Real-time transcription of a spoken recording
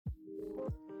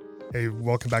Hey,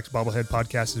 welcome back to Bobblehead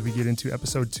Podcast as we get into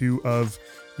episode 2 of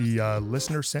the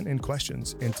listener sent in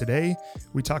questions. And today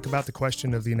we talk about the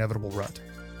question of the inevitable rut.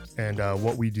 And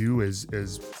what we do is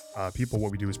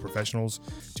what we do as professionals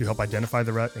to help identify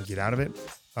the rut and get out of it.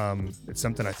 It's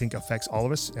something I think affects all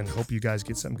of us and hope you guys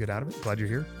get something good out of it. Glad you're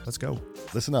here. Let's go.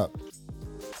 Listen up.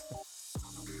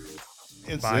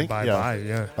 Bye.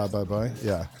 Yeah. Bye.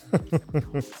 Yeah.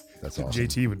 That's awesome.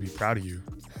 JT would be proud of you.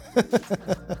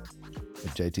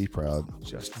 JT proud.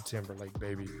 Justin Timberlake,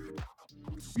 baby.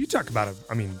 You talk about it.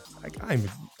 I mean,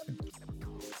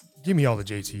 give me all the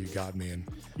JT you got, man.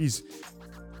 He's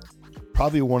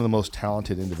probably one of the most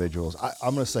talented individuals.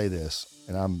 I'm going to say this,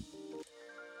 and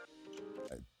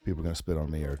people are going to spit on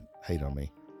me or hate on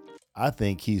me. I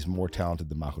think he's more talented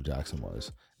than Michael Jackson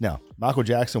was. Now, Michael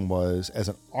Jackson was, as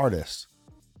an artist,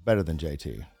 better than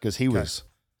JT because he was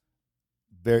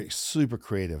very super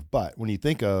creative. But when you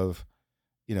think of,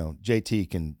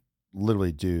 JT can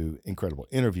literally do incredible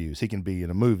interviews. He can be in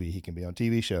a movie. He can be on a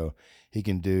TV show. He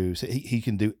can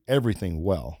do everything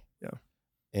well. Yeah.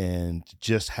 And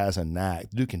just has a knack.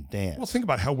 The dude can dance. Well, think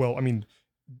about how well,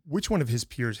 which one of his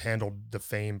peers handled the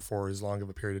fame for as long of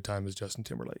a period of time as Justin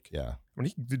Timberlake? Yeah.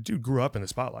 The dude grew up in the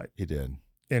spotlight. He did.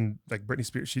 And like Britney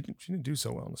Spears, she didn't do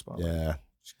so well in the spotlight. Yeah.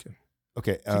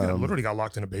 Okay. She literally got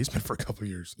locked in a basement for a couple of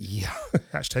years. Yeah.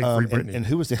 Hashtag free Britney. And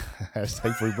who was the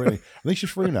hashtag free Britney? I think she's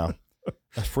free now.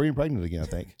 That's free and pregnant again, I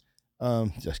think. I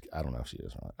don't know if she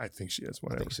is or not. I think she is.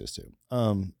 Whatever. I think she is too.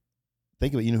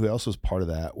 Think of it. You know who else was part of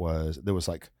that? There was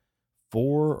like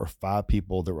 4 or 5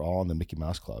 people that were all in the Mickey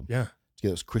Mouse Club. Yeah. It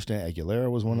was Christina Aguilera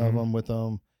was one of them with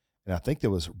them. And I think there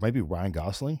was maybe Ryan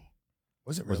Gosling.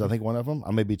 Was it really? I think one of them?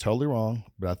 I may be totally wrong,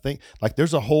 but I think like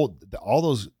there's all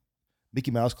those Mickey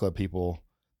Mouse Club people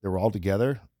that were all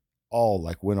together, all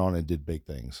like went on and did big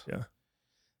things.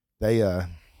 Yeah.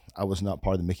 I was not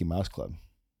part of the Mickey Mouse Club.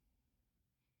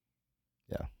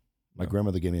 Yeah. My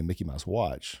grandmother gave me a Mickey Mouse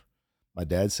watch. My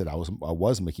dad said I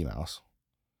was Mickey Mouse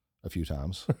a few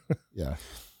times. Yeah.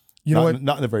 Know what?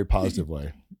 Not in a very positive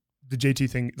way. The JT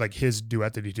thing, like his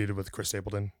duet that he did with Chris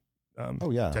Stapleton.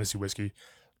 Tennessee Whiskey.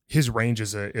 His range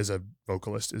as a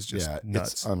vocalist is just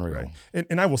nuts. It's unreal. Right?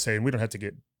 And I will say, and we don't have to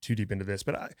get too deep into this,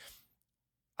 but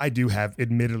I do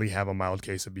admittedly have a mild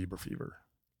case of Bieber fever.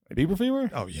 Bieber fever?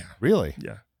 Oh yeah. Really?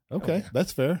 Yeah. Okay. Yeah.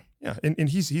 That's fair. Yeah. And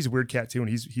he's a weird cat too. And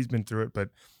he's been through it, but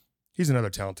he's another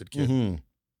talented kid. Mm-hmm.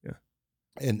 Yeah.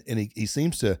 And he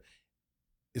seems to,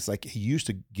 it's like he used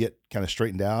to get kind of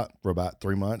straightened out for about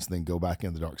 3 months and then go back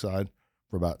into the dark side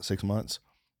for about 6 months.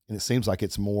 And it seems like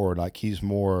it's more like he's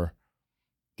more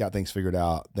got things figured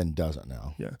out than doesn't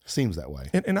now. Yeah. Seems that way.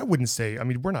 And I wouldn't say,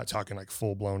 we're not talking like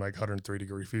full blown, like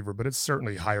 103-degree fever, but it's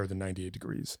certainly higher than 98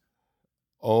 degrees.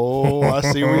 Oh, I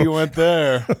see where you went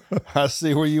there.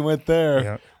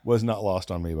 Yeah. Was not lost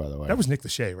on me, by the way. That was Nick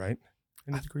Lachey, right?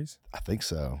 90 degrees? I think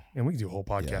so. And we can do a whole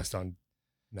podcast on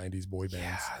 90s boy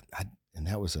bands. Yeah. And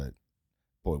that was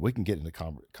we can get into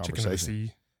conversation. Chicken of the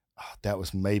Sea. Oh, that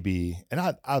was maybe, and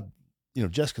I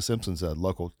Jessica Simpson's a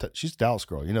local, she's a Dallas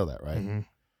girl. You know that, right? Mm-hmm.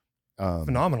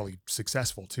 Phenomenally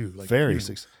successful too. Like very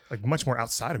like much more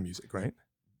outside of music, right?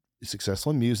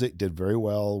 Successful in music, did very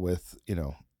well with,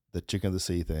 the Chicken of the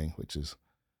Sea thing, which is,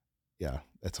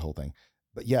 that's the whole thing.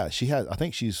 But yeah, I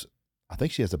think she has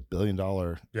 $1 billion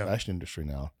fashion industry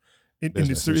now. And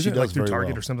is it like through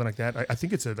Target well. or something like that? I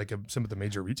think it's some of the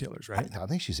major retailers, right? I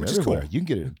think she's Which everywhere. is cool. You can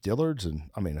get it at Dillard's, and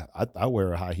I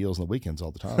wear high heels on the weekends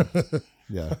all the time.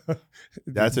 Yeah,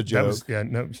 that's a joke.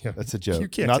 That's a joke. You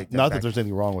can't not that there's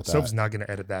anything wrong with that. Soap's not going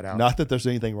to edit that out. Not that there's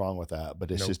anything wrong with that,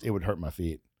 but it's just it would hurt my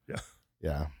feet.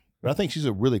 Yeah. But I think she's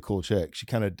a really cool chick. She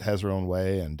kind of has her own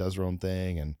way and does her own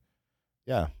thing, and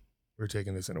we're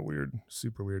taking this in a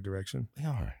super weird direction. We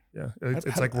are. Yeah,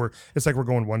 it's like we're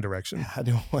going one direction. I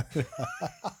don't want.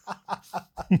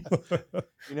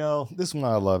 This is why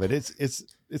I love it.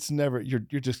 It's never you're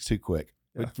just too quick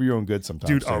for your own good sometimes,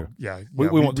 dude. Too. Oh yeah, we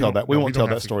won't tell that. We won't tell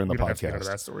that story in the podcast. We don't have to get into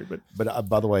that story, but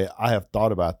by the way, I have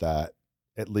thought about that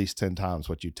at least 10 times.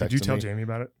 What you texted me. Did you tell Jamie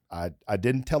about it? I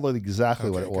didn't tell her exactly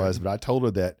what it was, but I told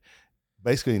her that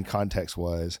basically in context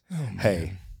was,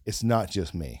 hey, it's not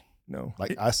just me. No.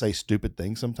 Like I say stupid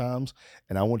things sometimes,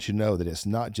 and I want you to know that it's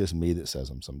not just me that says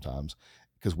them sometimes,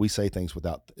 because we say things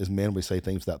as men, we say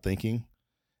things without thinking.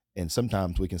 And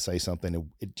sometimes we can say something, and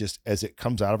it just, as it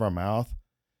comes out of our mouth,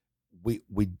 we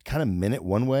kind of meant it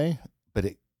one way, but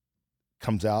it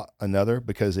comes out another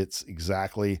because it's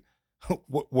exactly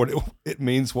what it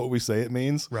means, what we say it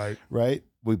means. Right.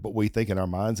 But we think in our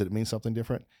minds that it means something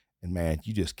different. And man,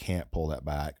 you just can't pull that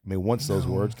back. I mean, once those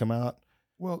words come out,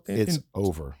 Well, it's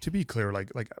over. To be clear,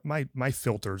 like my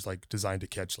filter's like designed to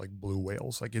catch like blue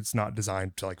whales. Like it's not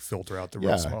designed to like filter out the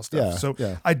real small stuff. So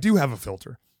I do have a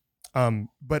filter.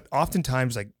 But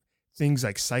oftentimes like things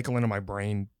like cycle into my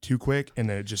brain too quick and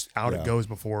then it just out it goes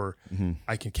before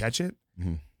I can catch it.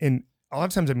 And a lot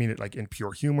of times I mean it like in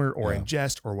pure humor or in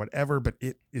jest or whatever, but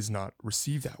it is not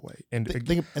received that way. And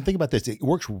think about this.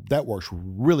 That works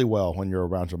really well when you're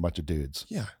around a bunch of dudes.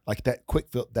 Yeah. Like that quick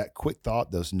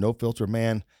thought, those no filter,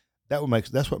 man,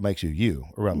 that's what makes you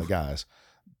around the guys.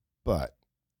 But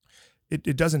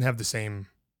it doesn't have the same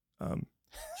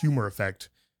humor effect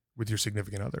with your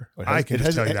significant other. I can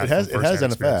just tell you that it has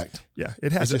an effect. Yeah,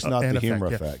 it has. It's just not the humor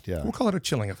effect. Yeah, we'll call it a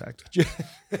chilling effect.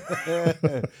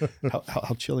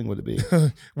 How chilling would it be?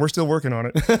 We're still working on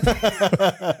it.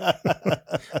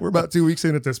 We're about 2 weeks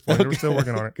in at this point. We're still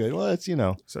working on it. Good. Well, it's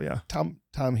So yeah,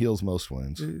 time heals most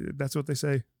wounds. That's what they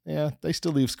say. Yeah, they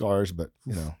still leave scars, but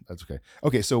that's okay.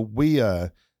 Okay, so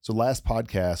last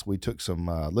podcast we took some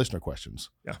listener questions.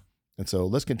 Yeah. And so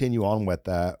let's continue on with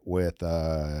that with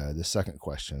the second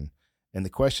question. And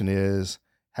the question is,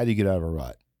 how do you get out of a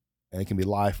rut? And it can be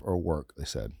life or work, they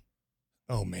said.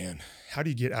 Oh man, how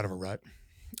do you get out of a rut?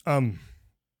 I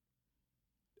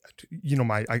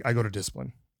go to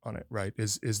discipline on it, right?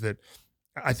 Is that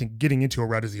I think getting into a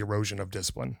rut is the erosion of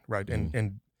discipline, right?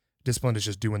 And discipline is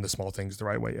just doing the small things the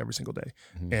right way every single day.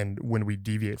 And when we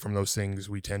deviate from those things,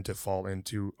 we tend to fall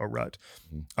into a rut.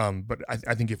 But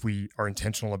I think if we are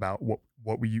intentional about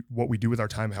what we do with our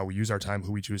time, how we use our time,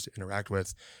 who we choose to interact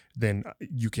with, then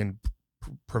you can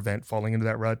prevent falling into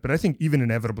that rut. But I think even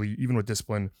inevitably, even with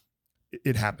discipline,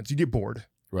 it happens. You get bored.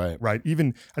 Right.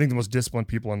 Even I think the most disciplined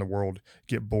people in the world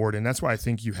get bored. And that's why I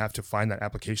think you have to find that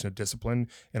application of discipline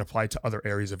and apply it to other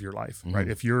areas of your life, right?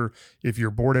 If you're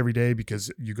bored every day because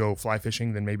you go fly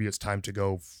fishing, then maybe it's time to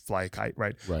go fly a kite,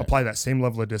 right? Apply that same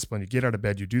level of discipline. You get out of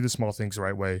bed, you do the small things the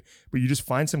right way, but you just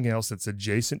find something else that's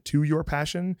adjacent to your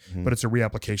passion, but it's a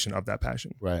reapplication of that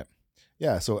passion. Right.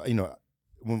 Yeah. So,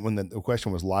 when the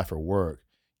question was life or work,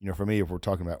 for me, if we're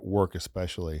talking about work,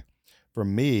 especially, for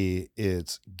me,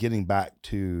 it's getting back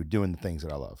to doing the things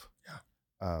that I love.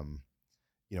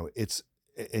 Yeah. It's,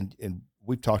 and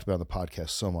we've talked about on the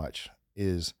podcast so much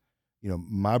is,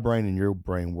 my brain and your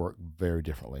brain work very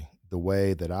differently. The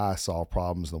way that I solve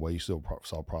problems and the way you still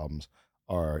solve problems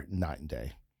are night and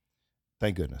day.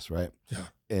 Thank goodness. Right. Yeah.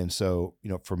 And so,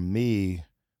 for me,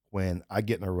 when I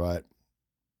get in a rut,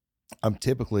 I'm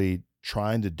typically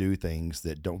trying to do things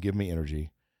that don't give me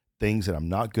energy, things that I'm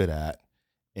not good at.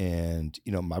 And,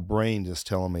 my brain is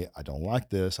telling me, I don't like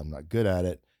this. I'm not good at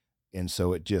it. And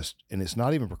so and it's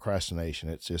not even procrastination.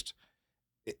 It's just,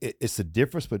 it's the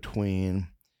difference between,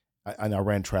 I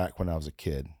ran track when I was a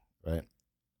kid, right?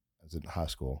 I was in high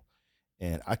school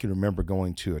and I can remember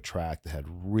going to a track that had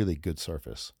really good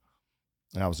surface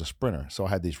and I was a sprinter. So I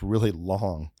had these really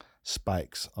long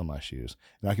spikes on my shoes.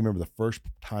 And I can remember the first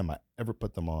time I ever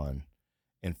put them on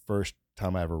and first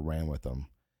time I ever ran with them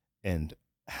and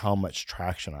how much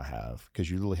traction I have, because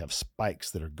you really have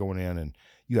spikes that are going in and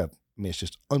it's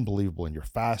just unbelievable and you're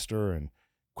faster and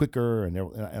quicker. And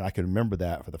I can remember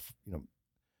that remember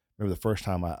the first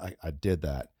time I did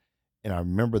that. And I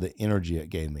remember the energy it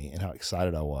gave me and how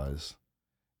excited I was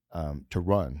to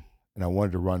run. And I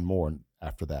wanted to run more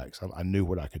after that because I knew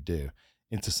what I could do.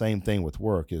 And it's the same thing with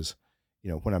work is,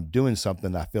 when I'm doing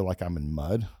something, I feel like I'm in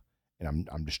mud and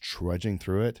I'm just trudging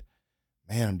through it.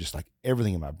 Man, I'm just like,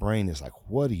 everything in my brain is like,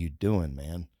 what are you doing,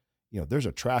 man? There's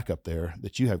a track up there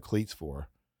that you have cleats for.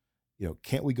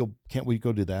 Can't we go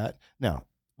do that? Now,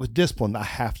 with discipline, I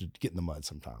have to get in the mud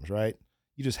sometimes, right?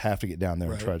 You just have to get down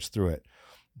there and trudge through it.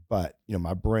 But,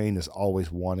 my brain is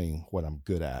always wanting what I'm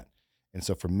good at. And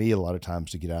so for me, a lot of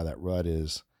times to get out of that rut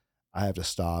is I have to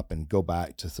stop and go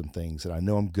back to some things that I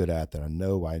know I'm good at, that I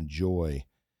know I enjoy.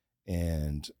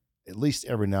 And at least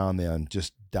every now and then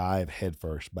just dive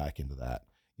headfirst back into that.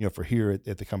 For here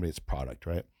at the company, it's product,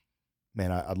 right?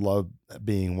 Man, I love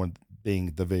being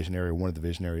the visionary, one of the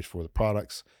visionaries for the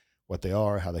products, what they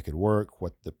are, how they could work,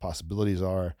 what the possibilities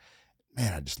are.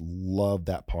 Man, I just love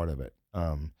that part of it.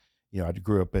 I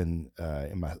grew up in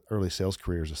my early sales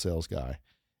career as a sales guy,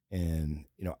 and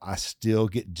I still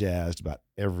get jazzed about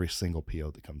every single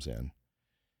PO that comes in,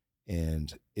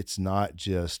 and it's not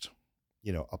just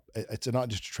it's not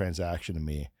just a transaction to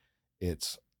me.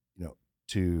 It's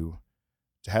to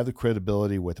have the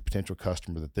credibility with a potential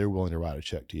customer that they're willing to write a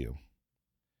check to you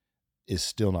is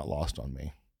still not lost on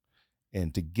me.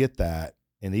 And to get that,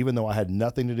 and even though I had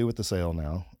nothing to do with the sale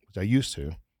now, which I used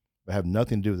to, but have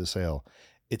nothing to do with the sale,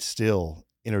 it still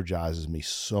energizes me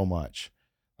so much.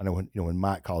 I know when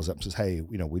Mike calls up and says, hey,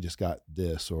 we just got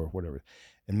this or whatever.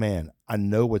 And man, I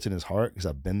know what's in his heart because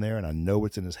I've been there, and I know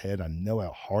what's in his head. I know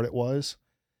how hard it was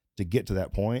to get to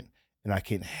that point, and I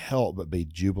can't help but be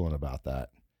jubilant about that.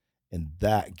 And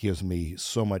that gives me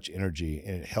so much energy,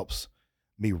 and it helps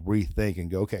me rethink and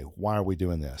go, okay, why are we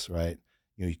doing this? Right.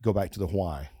 You go back to the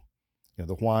why.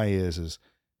 The why is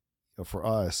for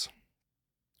us,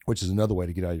 which is another way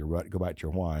to get out of your rut, go back to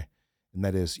your why. And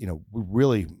that is, we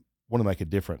really want to make a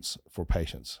difference for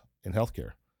patients in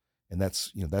healthcare. And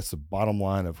that's the bottom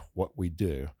line of what we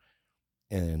do.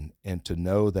 And to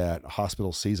know that a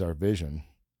hospital sees our vision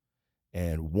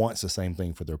and wants the same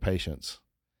thing for their patients,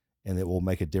 and it will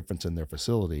make a difference in their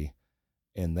facility,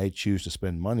 and they choose to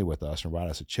spend money with us and write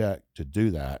us a check to do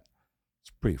that,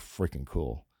 it's pretty freaking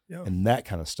cool. Yeah. And that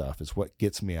kind of stuff is what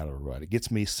gets me out of a rut. It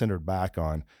gets me centered back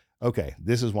on, okay,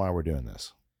 this is why we're doing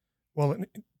this. Well,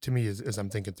 to me, as I'm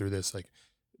thinking through this, like,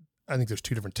 I think there's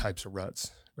two different types of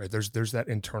ruts, right? There's that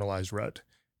internalized rut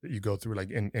that you go through,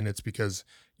 like, and it's because,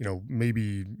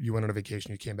 maybe you went on a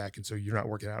vacation, you came back, and so you're not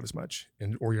working out as much,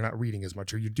 or you're not reading as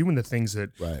much, or you're doing the things that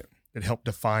help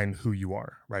define who you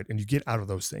are, right? And you get out of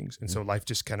those things. And so life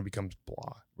just kind of becomes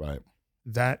blah. Right.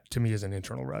 That to me is an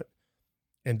internal rut.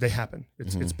 And they happen.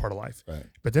 It's part of life. Right.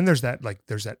 But then there's that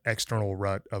external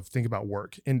rut of think about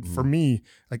work. And for me,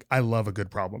 like, I love a good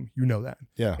problem. You know that.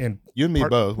 Yeah. And you and me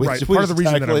both. Part of the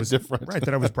reason that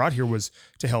I was brought here was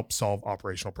to help solve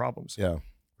operational problems. Yeah.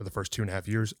 For the first 2.5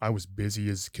 years, I was busy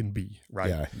as can be, right?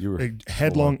 Yeah. You were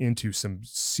headlong into some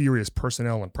serious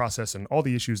personnel and process and all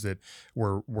the issues that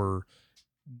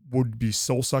would be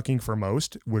soul sucking for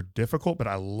most, were difficult, but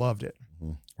I loved it.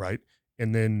 Right.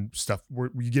 And then stuff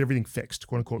where you get everything fixed,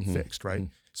 quote unquote, fixed, right?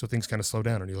 So things kind of slow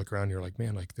down, and you look around and you're like,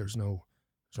 man, like there's no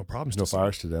problems. No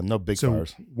fires to them. No big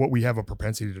fires. What we have a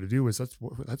propensity to do is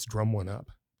let's drum one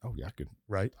up. Oh yeah, I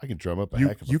can drum up a heck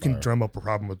of a fire. You can drum up a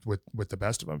problem with the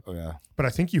best of them. Oh yeah. But I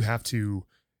think you have to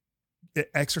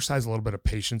exercise a little bit of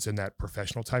patience in that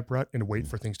professional type rut and wait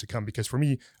for things to come. Because for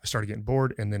me, I started getting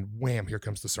bored, and then wham, here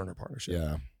comes the Cerner partnership.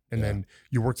 Yeah. And then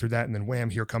you work through that, and then wham,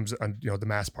 here comes the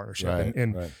Mass partnership,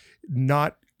 right.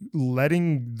 Not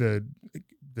letting the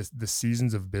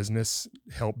seasons of business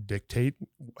help dictate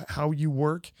how you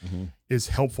work is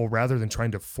helpful, rather than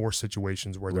trying to force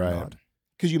situations where they're not.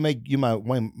 Because you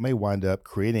may wind up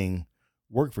creating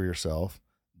work for yourself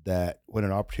that when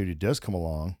an opportunity does come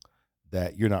along,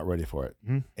 that you're not ready for it.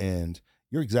 And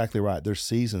you're exactly right. There's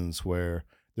seasons where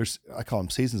I call them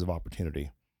seasons of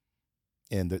opportunity.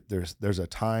 And there's a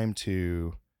time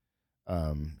to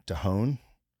hone.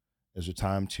 There's a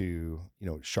time to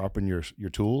sharpen your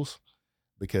tools,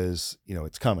 because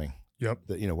it's coming. Yep.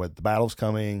 What the battle's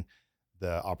coming,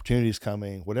 the opportunity's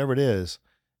coming, whatever it is.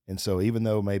 And so even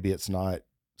though maybe it's not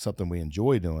something we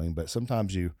enjoy doing, but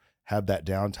sometimes you have that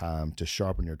downtime to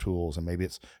sharpen your tools, and maybe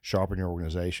it's sharpen your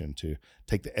organization to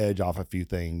take the edge off a few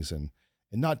things, and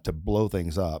not to blow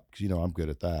things up, because I'm good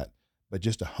at that. But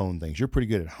just to hone things. You're pretty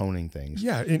good at honing things.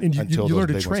 Yeah, and you learn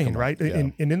to train, right? Yeah.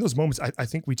 And in those moments, I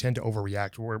think we tend to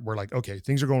overreact. We're like, okay,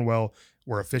 things are going well.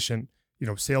 We're efficient.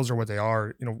 Sales are what they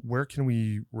are. Where can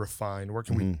we refine? Where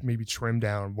can we maybe trim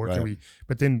down? Where can we?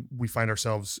 But then we find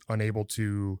ourselves unable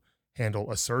to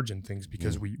handle a surge in things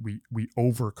because we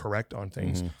overcorrect on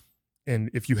things.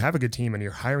 And if you have a good team and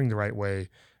you're hiring the right way,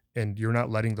 and you're not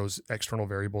letting those external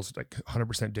variables like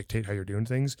 100% dictate how you're doing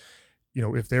things,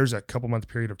 if there's a couple month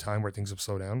period of time where things have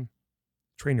slowed down,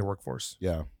 train your workforce.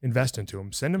 Yeah. Invest into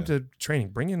them. Send them to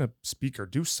training. Bring in a speaker.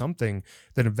 Do something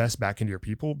that invests back into your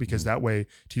people, because that way,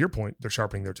 to your point, they're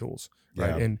sharpening their tools,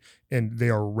 right? Yeah. And they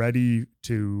are ready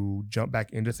to jump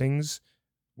back into things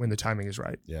when the timing is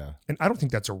right. Yeah. And I don't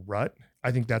think that's a rut.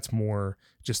 I think that's more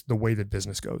just the way that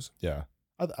business goes. Yeah.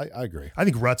 I agree. I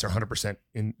think ruts are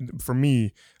 100% for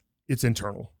me, it's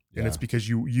internal. And it's because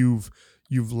you've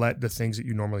let the things that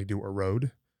you normally do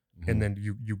erode, and then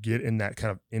you get in that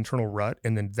kind of internal rut,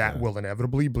 and then that will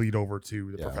inevitably bleed over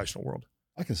to the professional world.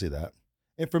 I can see that.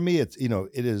 And for me, it's,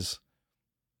 it is,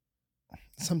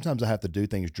 sometimes I have to do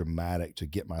things dramatic to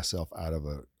get myself out of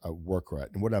a work rut.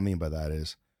 And what I mean by that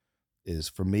is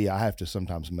for me, I have to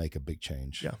sometimes make a big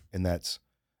change. Yeah. And that's,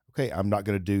 okay, I'm not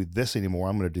going to do this anymore.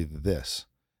 I'm going to do this,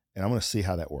 and I'm going to see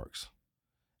how that works.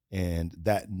 And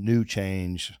that new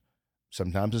change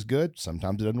sometimes is good,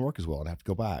 sometimes it doesn't work as well, and I have to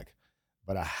go back.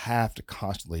 But I have to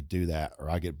constantly do that, or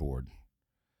I get bored.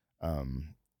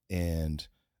 And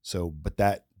so, but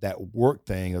that work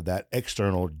thing of that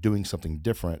external doing something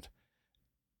different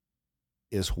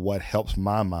is what helps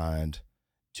my mind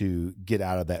to get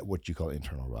out of that, what you call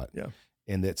internal rut. Yeah.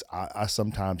 And it's, I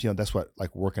sometimes, that's what,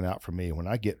 like, working out for me, when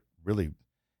I get really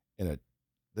in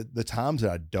the times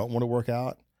that I don't want to work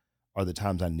out are the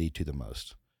times I need to the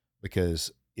most,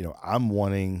 because I'm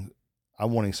wanting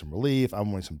some relief.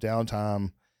 I'm wanting some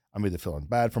downtime. I'm either feeling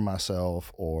bad for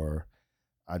myself or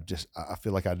I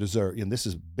feel like I deserve, this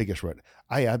is biggest rut.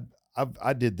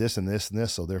 I did this and this and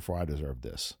this, so therefore I deserve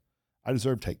this. I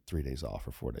deserve to take 3 days off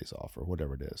or 4 days off or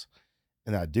whatever it is.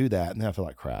 And I do that, and then I feel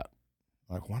like crap.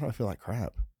 Like, why do I feel like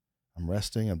crap? I'm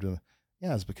resting. I'm doing.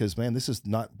 Yeah, it's because, man, this is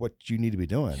not what you need to be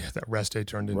doing. Yeah, that rest day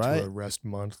turned into a rest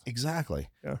month. Exactly.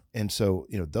 Yeah. And so,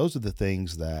 those are the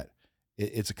things that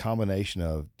it's a combination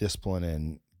of discipline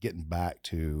and getting back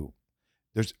to.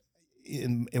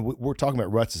 And we're talking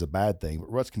about ruts as a bad thing,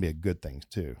 but ruts can be a good thing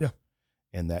too. Yeah.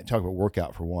 And that, talk about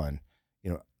workout for one.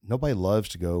 Nobody loves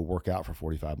to go work out for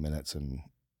 45 minutes, and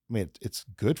I mean it's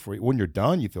good for you. When you're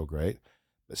done, you feel great.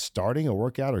 But starting a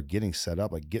workout or getting set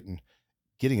up, like getting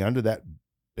under that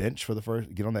bench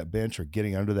get on that bench, or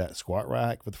getting under that squat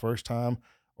rack for the first time,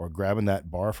 or grabbing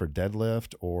that bar for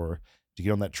deadlift, or to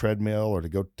get on that treadmill, or to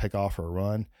go take off for a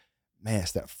run. Man,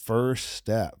 it's that first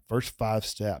step, first 5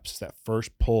 steps, it's that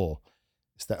first pull,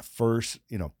 it's that first,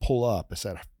 pull up, it's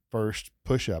that first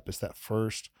push up, it's that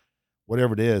first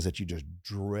whatever it is that you just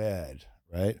dread,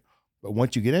 right? But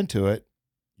once you get into it,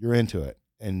 you're into it.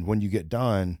 And when you get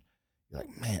done, you're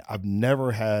like, man, I've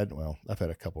had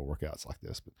a couple of workouts like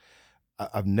this, but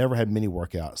I've never had many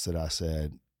workouts that I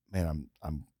said, man,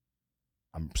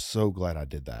 I'm so glad I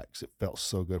did that, because it felt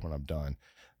so good when I'm done.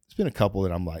 There's been a couple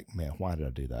that I'm like, man, why did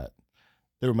I do that?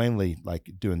 They were mainly like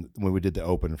when we did the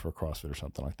open for CrossFit or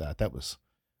something like that.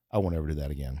 I won't ever do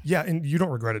that again. Yeah, and you don't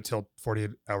regret it till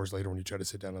 48 hours later when you try to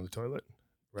sit down on the toilet,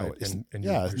 right? Oh, it's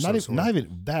not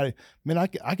even that. I mean, I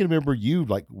can remember you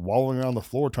like wallowing around the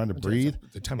floor trying to breathe.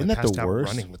 The time Isn't I that passed the out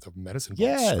worst? running with a medicine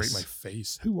ball straight in my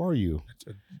face. Who are you?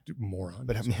 A moron.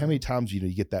 But I mean, how many times you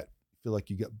get that, feel like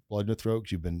you get blood in the throat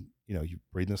because you've been you're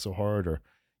breathing so hard, or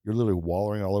you're literally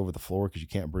wallowing all over the floor because you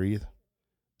can't breathe.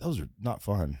 Those are not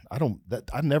fun.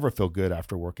 I never feel good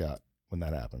after a workout when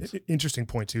that happens. Interesting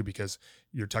point too, because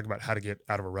you're talking about how to get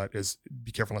out of a rut is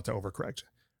be careful not to overcorrect.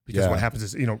 Because what happens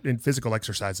is, in physical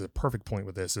exercise, the perfect point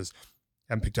with this is,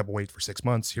 I haven't picked up a weight for 6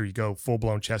 months. Here you go, full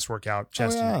blown chest workout,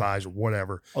 chest and thighs or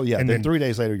whatever. Oh yeah. And then 3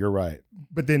 days later, you're right.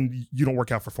 But then you don't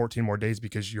work out for 14 more days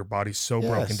because your body's so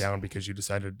broken down because you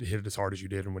decided to hit it as hard as you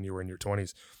did when you were in your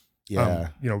 20s. Yeah.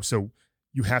 So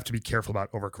you have to be careful about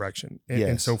overcorrection.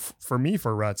 And so for me,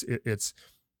 for ruts, it's,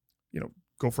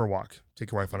 go for a walk,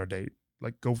 take your wife on a date,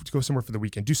 like go somewhere for the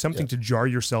weekend, do something to jar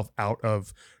yourself out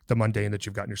of the mundane that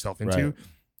you've gotten yourself into, right.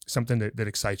 Something that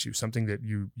excites you, something that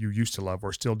you used to love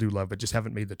or still do love, but just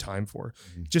haven't made the time for.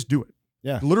 Mm-hmm. Just do it.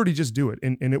 Yeah. Literally just do it.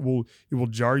 And it will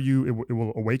jar you. It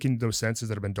will awaken those senses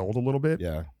that have been dulled a little bit.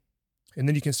 Yeah. And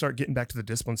then you can start getting back to the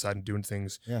discipline side and doing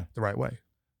things the right way.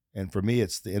 And for me,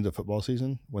 it's the end of football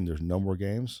season when there's no more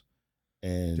games.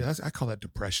 And I call that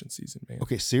depression season, man.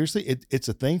 Okay, seriously, it's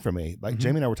a thing for me. Like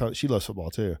Jamie and I were talking, she loves football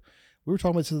too. We were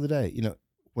talking about this the other day.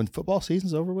 When football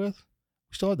season's over with,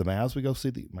 we still have the Mavs. We go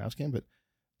see the Mavs game, but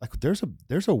like there's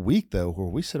a week though where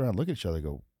we sit around and look at each other and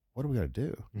go, what are we going to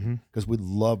do? Because we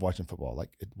love watching football. Like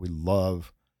we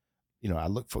love, I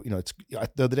look for, the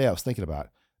other day I was thinking about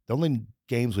the only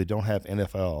games we don't have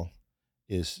NFL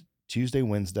is Tuesday,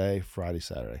 Wednesday, Friday,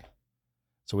 Saturday.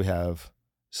 So we have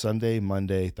Sunday,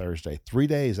 Monday, Thursday, 3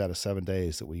 days out of 7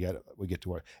 days that we get to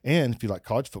work. And if you like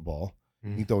college football,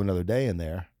 you can throw another day in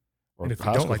there. Or and if you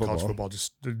don't like college football,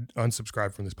 just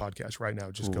unsubscribe from this podcast right now.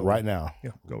 Just go right now.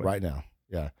 Yeah, go away. Right now.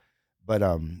 Yeah. But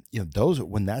those,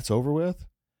 when that's over with,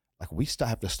 like we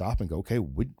have to stop and go, okay,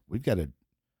 we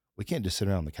can't just sit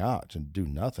around on the couch and do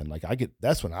nothing. Like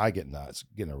that's when I get nuts,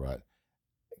 get in a rut,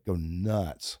 go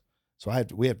nuts. So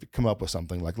we have to come up with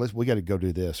something like, we got to go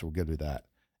do this or we'll go do that.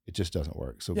 It just doesn't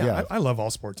work. So I love all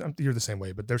sports. You're the same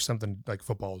way, but there's something like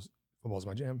football's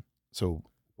my jam. So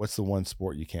what's the one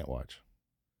sport you can't watch?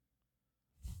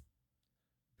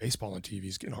 Baseball on TV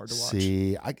is getting hard to watch.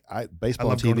 See,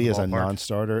 baseball on TV is a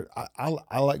non-starter.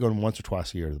 I like going once or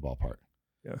twice a year to the ballpark.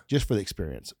 Yeah. Just for the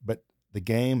experience. But the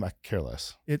game, I care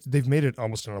less. They've made it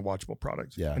almost an unwatchable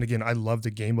product. Yeah. And again, I love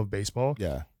the game of baseball.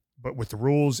 Yeah. But with the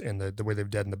rules and the way they've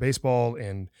deadened the baseball,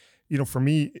 and for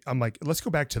me, I'm like, let's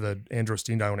go back to the Andros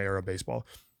Steendine era of baseball.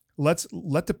 Let's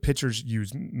let the pitchers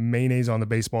use mayonnaise on the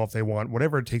baseball if they want,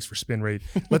 whatever it takes for spin rate.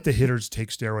 Let the hitters take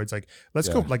steroids. Like, let's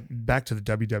go like back to the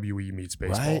WWE meets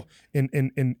baseball, in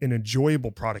an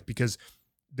enjoyable product, because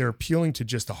they're appealing to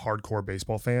just the hardcore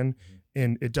baseball fan,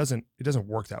 and it doesn't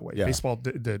work that way. Baseball,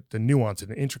 the nuance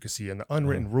and the intricacy and the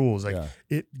unwritten rules,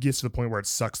 it gets to the point where it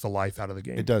sucks the life out of the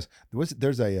game. It does.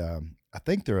 There's I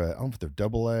think I don't know if they're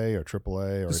AA or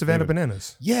AAA or the Savannah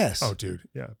Bananas. Yes. Oh, dude,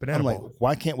 yeah, Banana I'm Ball. like,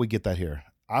 why can't we get that here?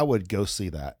 I would go see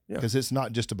that Yeah. because it's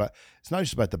not just about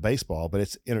the baseball, but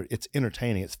it's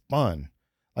entertaining. It's fun.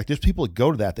 Like there's people that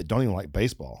go to that don't even like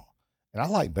baseball, and I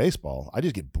like baseball. I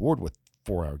just get bored with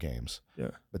 4-hour games.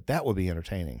 Yeah. But that would be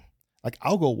entertaining. Like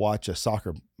I'll go watch a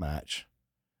soccer match,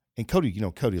 and Cody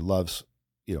loves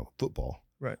football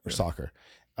Right. or soccer,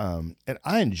 and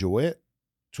I enjoy it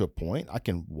to a point. I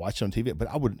can watch it on TV, but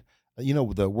I would,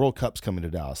 the World Cup's coming to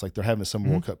Dallas. Like they're having some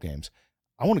World Cup games.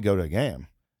 I want to go to a game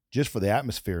just for the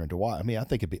atmosphere and to watch. I mean, I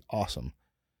think it'd be awesome.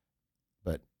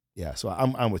 But yeah, so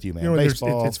I'm with you, man.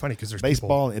 Baseball. It's funny because there's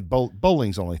baseball and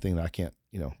bowling's the only thing that I can't.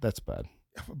 That's bad.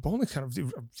 Bowling kind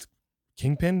of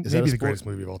Kingpin, Is that a maybe the sport? greatest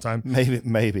movie of all time.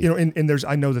 Maybe. And there's,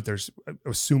 I know that there's,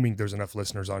 assuming there's enough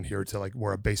listeners on here to like,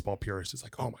 where a baseball purist is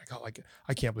like, oh my God, like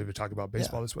I can't believe we talk about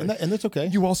baseball this way. And that's okay.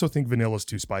 You also think vanilla's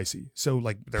too spicy. So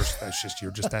like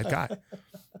you're just that guy.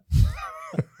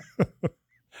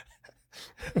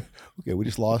 Okay, we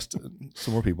just lost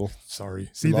some more people. Sorry.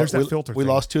 See, there's that filter We thing.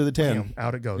 lost 2 of the 10. Bam,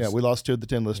 out it goes. Yeah, we lost 2 of the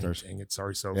 10 listeners. Dang it.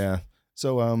 Sorry, so. Yeah.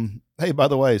 So, hey, by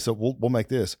the way, so we'll make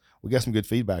this. We got some good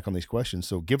feedback on these questions.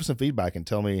 So give us some feedback and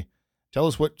tell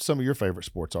us what some of your favorite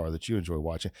sports are that you enjoy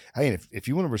watching. Hey, and if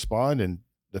you want to respond and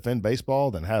defend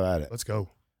baseball, then have at it. Let's go.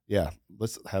 Yeah,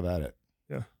 let's have at it.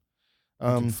 Yeah. We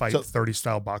can fight 30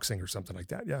 style boxing or something like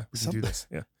that. Yeah, we can do this.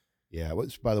 Yeah. Yeah.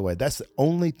 Which, by the way, that's the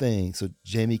only thing. So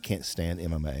Jamie can't stand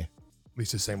MMA.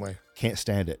 Lisa, same way. Can't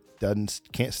stand it.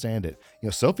 Can't stand it.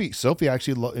 Sophie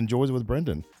actually enjoys it with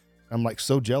Brendan. I'm like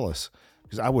so jealous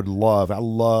because I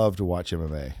love to watch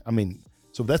MMA. I mean,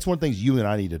 so that's one thing you and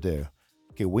I need to do.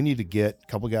 Okay, we need to get a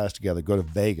couple guys together, go to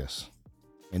Vegas,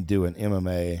 and do an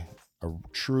MMA, a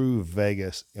true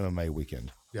Vegas MMA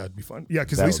weekend. Yeah, it'd be fun. Yeah,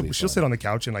 because That Lisa, would be she'll fun. sit on the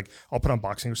couch and like I'll put on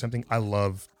boxing or something. I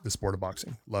love the sport of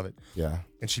boxing. Love it. Yeah.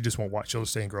 And she just won't watch. She'll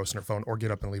just stay engrossed in her phone or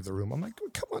get up and leave the room. I'm like,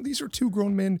 come on, these are 2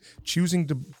 grown men choosing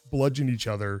to bludgeon each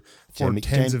other for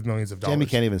tens of millions of dollars. Jamie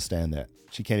can't even stand that.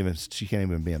 She can't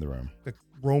even be in the room. Like,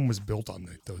 Rome was built on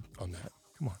that.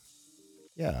 Come on.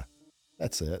 Yeah.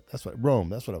 That's it. That's what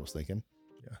I was thinking.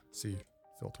 Yeah. See,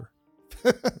 filter.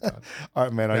 All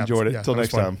right, man. I enjoyed it. Till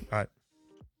next time. All right.